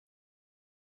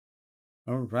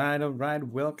All right.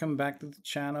 Welcome back to the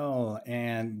channel.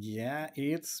 And yeah,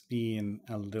 it's been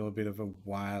a little bit of a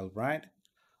while, right?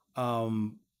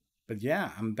 Um, but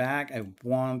yeah, I'm back. I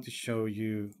want to show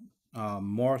you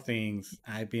more things.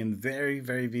 I've been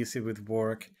very busy with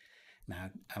work. Now,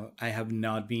 I have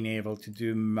not been able to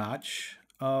do much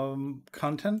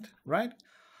content, right?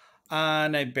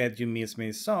 And I bet you miss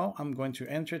me. So I'm going to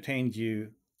entertain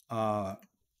you uh,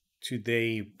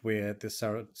 today with this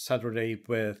Saturday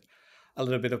with a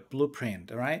little bit of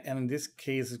blueprint, all right? And in this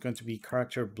case, it's going to be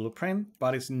character blueprint,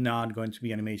 but it's not going to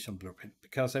be animation blueprint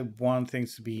because I want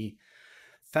things to be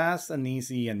fast and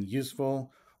easy and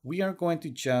useful. We are going to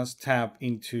just tap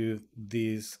into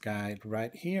this guide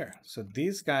right here. So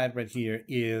this guide right here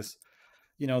is,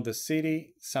 the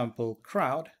city sample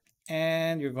crowd,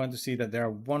 and you're going to see that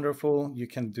they're wonderful. You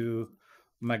can do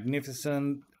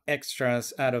magnificent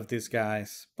extras out of these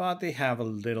guys, but they have a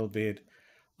little bit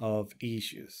of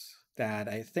issues that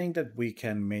I think that we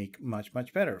can make much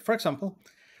better. For example,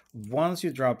 once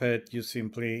you drop it, you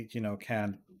simply,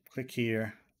 can click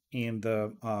here in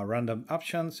the random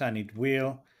options and it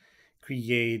will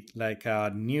create like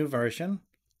a new version,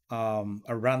 a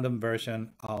random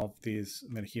version of this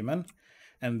metahuman.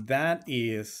 And that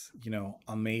is,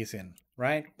 amazing,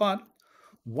 right? But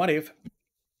what if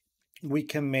we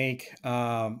can make,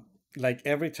 like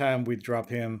every time we drop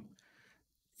him,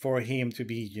 for him to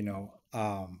be,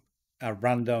 a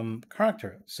random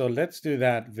character. So let's do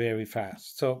that very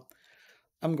fast. So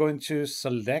I'm going to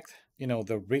select,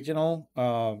 the original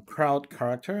crowd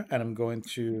character, and I'm going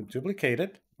to duplicate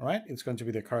it. All right, it's going to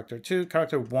be the character 2.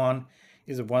 Character 1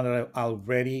 is the one that I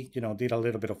already, did a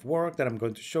little bit of work that I'm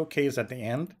going to showcase at the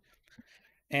end.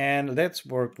 And let's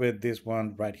work with this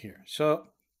one right here. So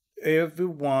if we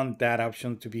want that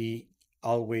option to be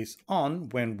always on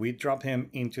when we drop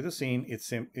him into the scene,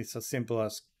 it's as simple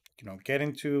as, get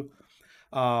into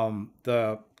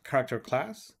the character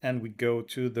class and we go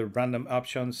to the random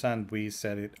options and we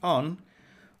set it on.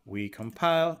 We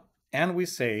compile and we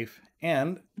save,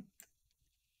 and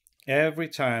every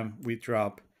time we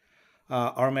drop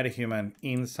our metahuman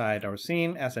inside our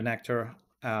scene as an actor,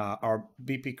 our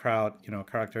BP crowd,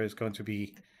 character is going to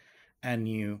be a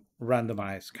new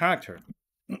randomized character.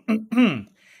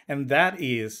 And that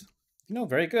is,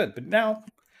 very good. But now,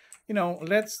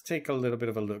 let's take a little bit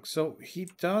of a look. So he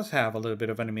does have a little bit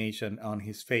of animation on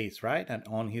his face, right? And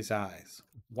on his eyes.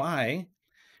 Why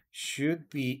should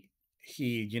be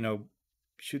he,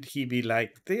 should he be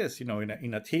like this,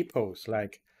 in a T pose?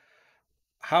 Like,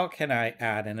 how can I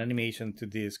add an animation to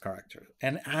this character?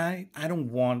 And I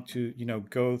don't want to,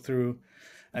 go through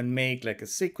and make like a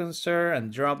sequencer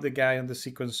and drop the guy on the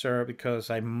sequencer because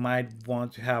I might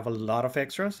want to have a lot of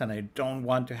extras and I don't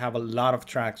want to have a lot of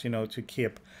tracks, to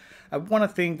keep. I want a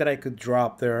thing that I could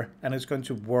drop there and it's going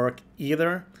to work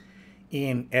either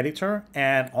in editor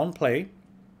and on play.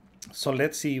 So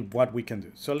let's see what we can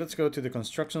do. So let's go to the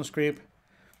construction script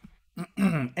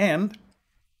and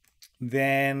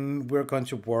then we're going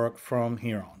to work from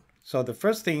here on. So the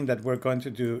first thing that we're going to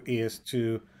do is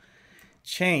to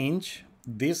change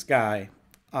this guy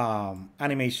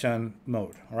animation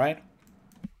mode, all right?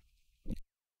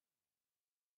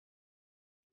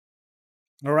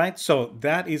 All right, so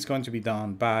that is going to be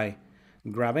done by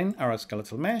grabbing our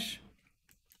skeletal mesh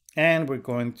and we're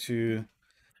going to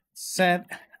set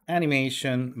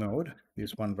animation mode,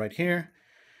 this one right here.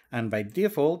 And by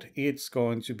default, it's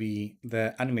going to be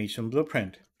the animation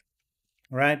blueprint,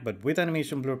 right? But with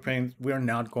animation blueprint, we're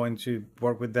not going to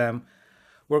work with them.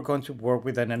 We're going to work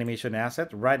with an animation asset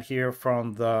right here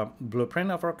from the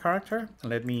blueprint of our character.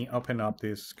 Let me open up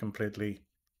this completely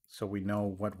so we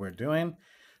know what we're doing.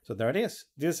 So there it is.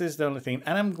 This is the only thing.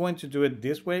 And I'm going to do it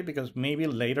this way because maybe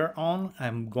later on,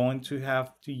 I'm going to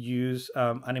have to use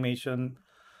animation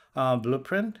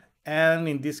blueprint. And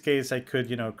in this case, I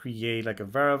could, create like a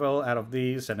variable out of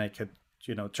these and I could,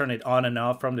 turn it on and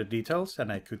off from the details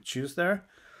and I could choose there.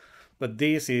 But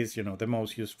this is, the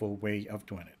most useful way of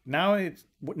doing it.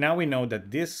 Now we know that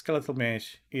this skeletal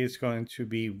mesh is going to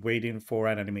be waiting for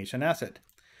an animation asset.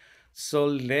 So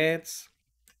let's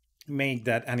make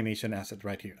that animation asset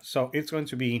right here. So it's going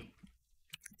to be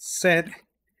set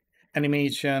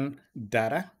animation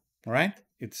data, right?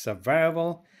 It's a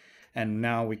variable. And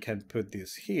now we can put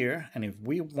this here. And if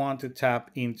we want to tap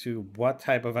into what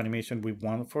type of animation we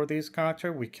want for this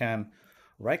character, we can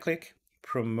right click,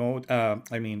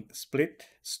 split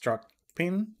struct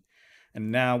pin.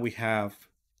 And now we have,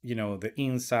 the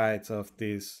insides of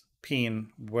this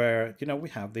pin where, we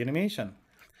have the animation.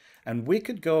 And we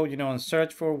could go, and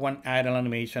search for one idle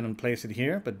animation and place it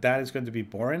here, but that is going to be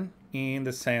boring in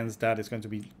the sense that it's going to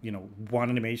be, one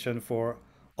animation for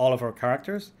all of our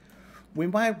characters, we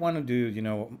might want to do,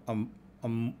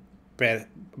 a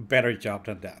better job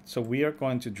than that. So we are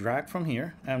going to drag from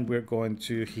here and we're going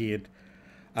to hit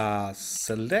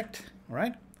select,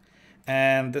 right?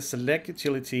 And the select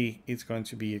utility is going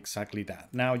to be exactly that.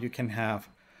 Now you can have,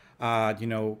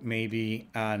 maybe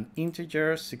an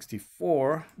integer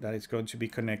 64 that is going to be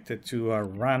connected to a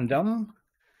random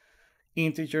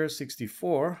integer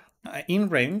 64 in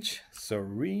range.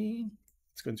 Sorry,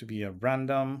 it's going to be a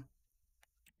random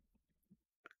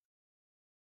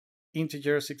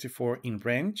integer 64 in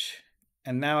range.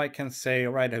 And now I can say,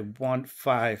 all right, I want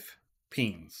 5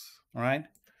 pins, all right?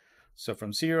 So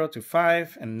from 0 to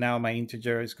 5, and now my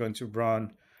integer is going to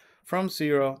run from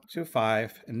 0 to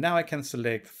 5. And now I can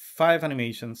select 5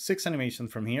 animations, 6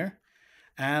 animations from here.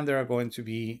 And there are going to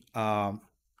be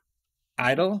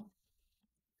idle.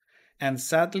 And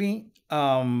sadly,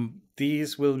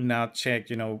 these will not check,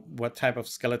 what type of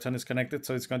skeleton is connected.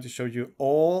 So it's going to show you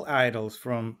all idles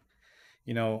from,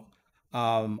 you know,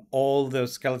 all the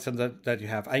skeletons that you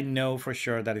have. I know for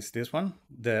sure that it's this one,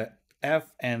 the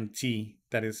F and T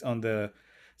that is on the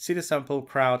city sample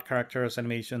crowd characters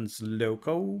animations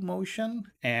loco motion.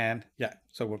 And yeah,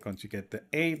 so we're going to get the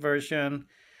A version.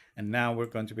 And now we're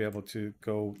going to be able to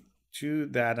go to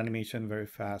that animation very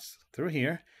fast through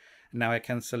here. Now I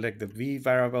can select the V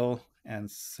variable and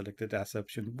select it as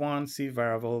option 1, C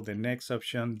variable, the next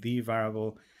option, D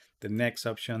variable, the next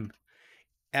option,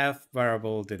 F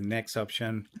variable, the next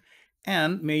option,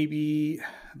 and maybe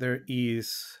there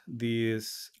is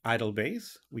this idle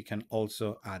base. We can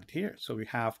also add it here. So we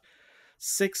have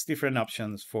 6 different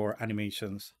options for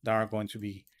animations that are going to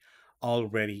be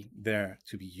already there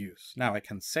to be used. Now I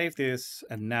can save this,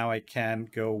 and now I can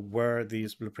go where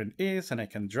this blueprint is, and I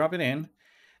can drop it in,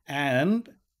 and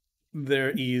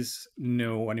there is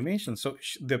no animation. So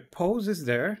the pose is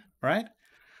there, right?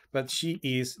 But she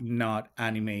is not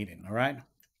animating, all right?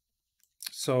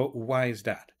 So why is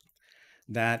that?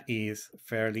 That is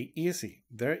fairly easy.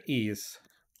 There is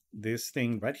this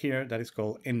thing right here that is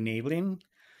called enabling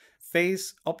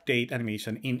face update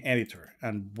animation in editor.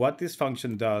 And what this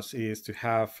function does is to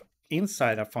have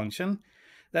inside a function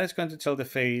that is going to tell the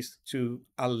face to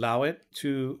allow it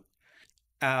to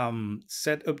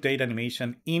set update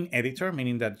animation in editor,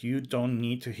 meaning that you don't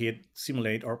need to hit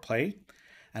simulate or play.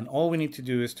 And all we need to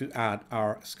do is to add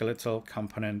our skeletal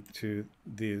component to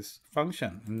this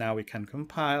function. And now we can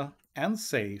compile and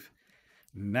save.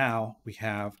 Now we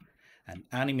have an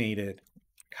animated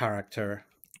character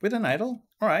with an idle.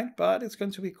 All right, but it's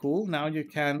going to be cool. Now you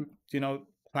can,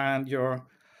 plan your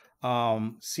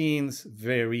scenes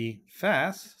very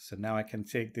fast. So now I can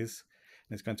take this,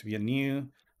 and it's going to be a new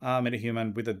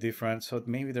metahuman with a different. So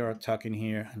maybe they are talking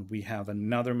here, and we have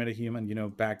another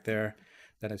metahuman, back there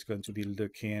that is going to be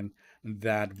looking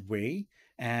that way.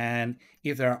 And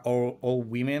if there are all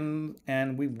women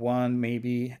and we want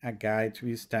maybe a guy to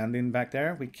be standing back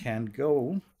there, we can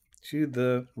go to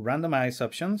the randomize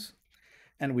options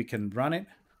and we can run it,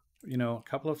 a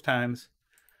couple of times.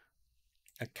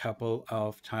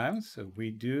 So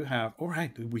we do have, all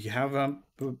right, we have a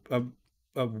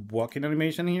walking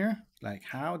animation here. Like,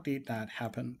 how did that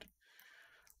happen?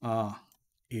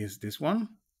 Is this one?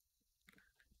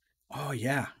 Oh,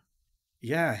 yeah.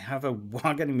 Yeah, I have a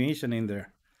walk animation in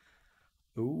there.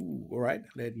 Ooh, all right,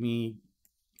 let me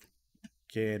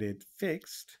get it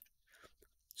fixed.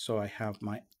 So I have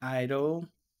my idle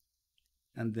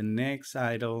and the next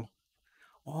idle.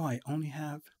 Oh, I only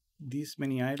have this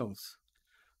many idles,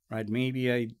 right?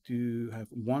 Maybe I do have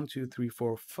 1, 2, 3,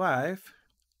 4, 5.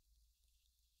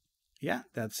 Yeah,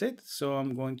 that's it. So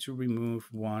I'm going to remove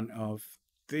one of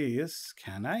these.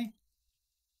 Can I?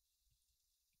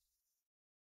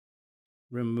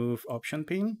 Remove option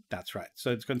pin. That's right.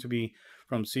 So it's going to be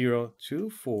from 0 to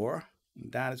 4.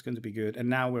 That is going to be good. And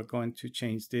now we're going to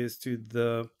change this to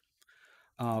the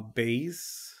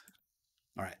base.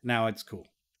 All right, now it's cool,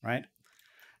 right?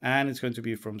 And it's going to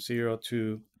be from 0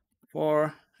 to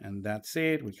 4. And that's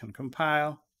it. We can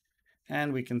compile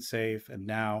and we can save. And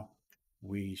now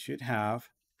we should have,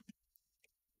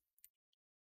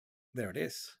 there it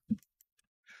is.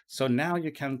 So now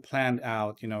you can plan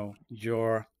out,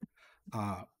 your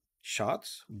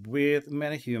shots with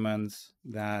metahumans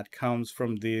that comes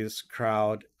from this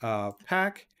crowd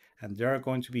pack, and they're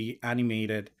going to be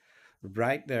animated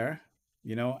right there,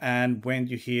 and when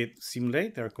you hit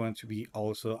simulate, they're going to be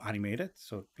also animated.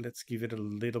 So let's give it a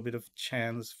little bit of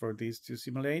chance for this to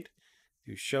simulate,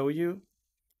 to show you.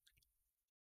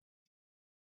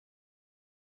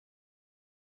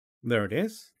 There it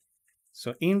is.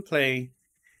 So in play,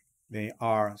 they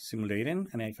are simulating,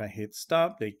 and if I hit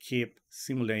stop, they keep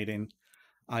simulating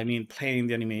I mean, playing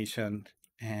the animation.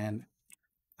 And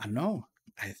I know,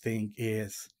 I think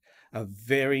is a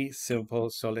very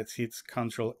simple. So let's hit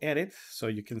Control Edit. So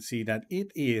you can see that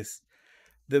it is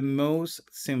the most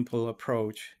simple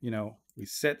approach. We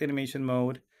set the animation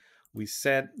mode, we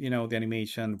set, the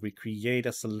animation, we create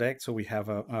a select. So we have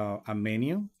a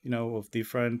menu, of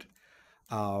different,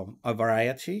 a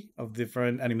variety of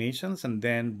different animations. And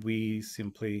then we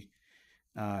simply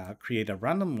create a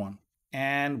random one.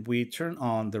 And we turn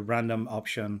on the random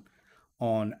option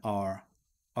on our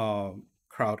uh,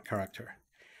 crowd character.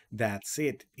 That's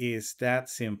it. Is that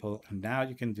simple. And now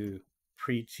you can do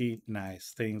pretty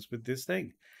nice things with this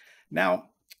thing. Now,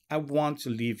 I want to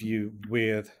leave you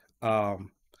with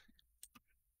um,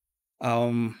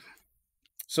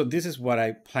 so this is what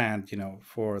I planned,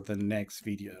 for the next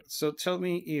video. So tell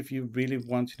me if you really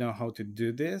want to know how to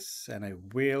do this, and I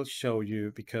will show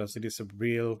you because it is a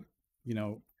real, you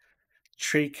know,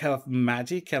 trick of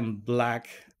magic and black.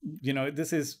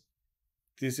 This is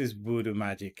voodoo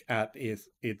magic at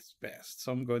its best.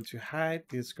 So I'm going to hide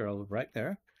this girl right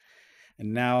there,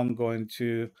 and now I'm going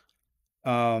to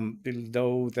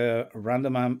below the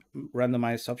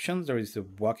randomized options, there is the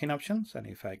walking options. And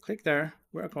if I click there,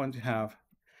 we're going to have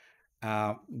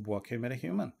walking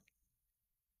metahuman.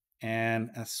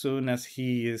 And as soon as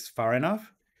he is far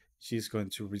enough, she's going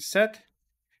to reset.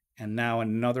 And now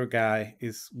another guy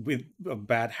is with a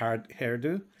bad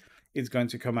hairdo is going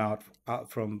to come out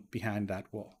from behind that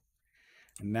wall.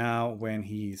 And now when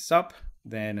he's up,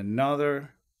 then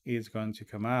another is going to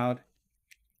come out.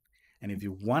 And if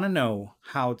you want to know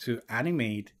how to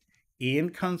animate in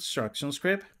construction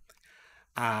script,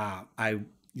 I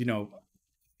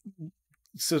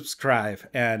subscribe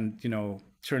and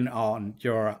turn on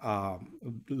your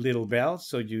little bell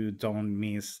so you don't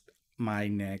miss my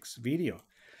next video.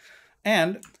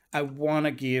 And I want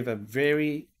to give a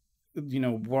very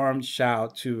warm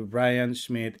shout to Ryan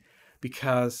Schmidt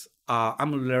because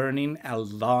I'm learning a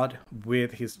lot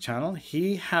with his channel.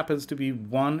 He happens to be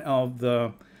one of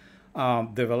the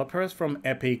developers from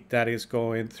Epic that is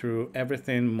going through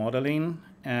everything modeling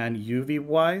and UV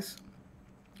wise.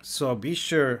 So be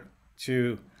sure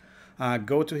to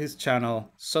go to his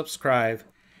channel, subscribe,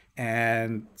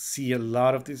 and see a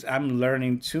lot of this. I'm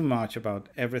learning too much about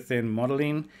everything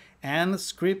modeling and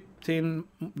scripting,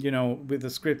 with the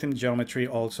scripting geometry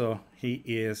also. He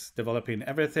is developing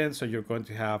everything. So you're going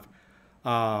to have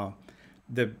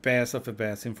the best of the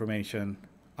best information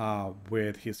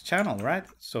with his channel, right?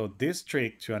 So this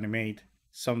trick to animate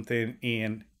something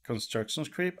in construction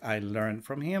script, I learned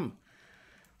from him.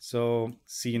 So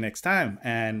see you next time.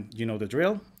 And you know the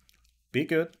drill. Be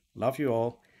good. Love you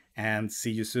all. And see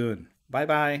you soon. Bye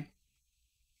bye.